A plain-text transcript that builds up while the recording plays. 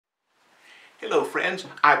Hello friends,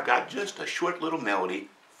 I've got just a short little melody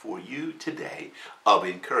for you today of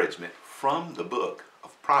encouragement from the book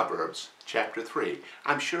of Proverbs chapter 3.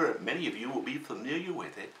 I'm sure many of you will be familiar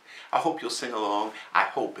with it. I hope you'll sing along. I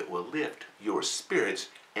hope it will lift your spirits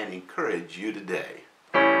and encourage you today.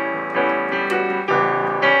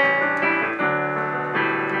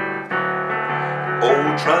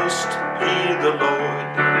 Oh, trust ye the Lord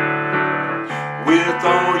with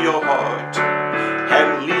all your heart,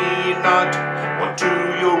 and lean not unto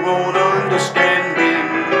your own understanding.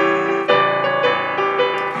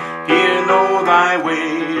 In all thy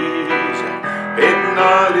ways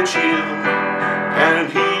acknowledge him, and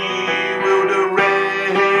he will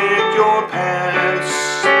direct your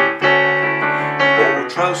paths. Oh,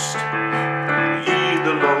 trust ye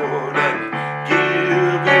the Lord, and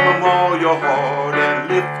give him all your heart, and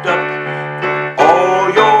lift up all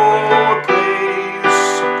your praise.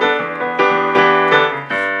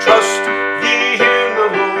 Trust ye in the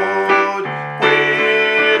Lord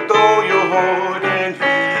with all your heart, and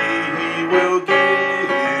he will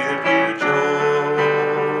give you joy.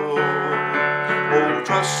 Oh,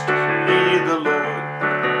 trust ye the Lord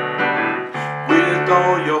with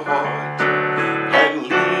all your heart, and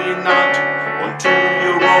lean not unto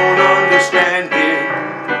your own understanding.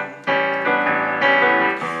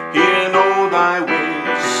 In all thy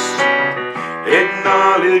ways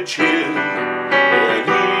acknowledge him, and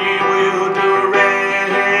he will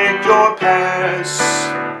direct your paths.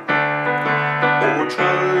 Oh,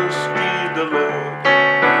 trust ye the Lord,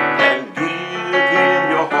 and give him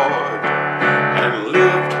your heart, and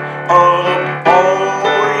lift up all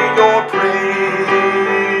your praise.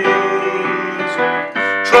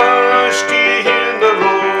 Trust ye in the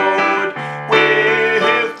Lord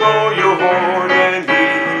with all your heart, and he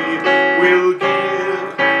will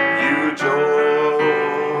give you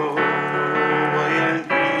joy, and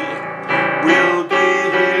he will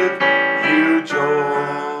give you joy.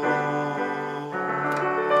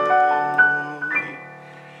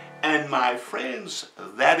 And my friends,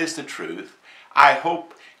 that is the truth. I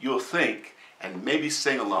hope you'll think and maybe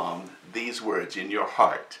sing along these words in your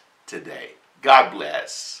heart today. God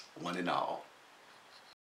bless one and all.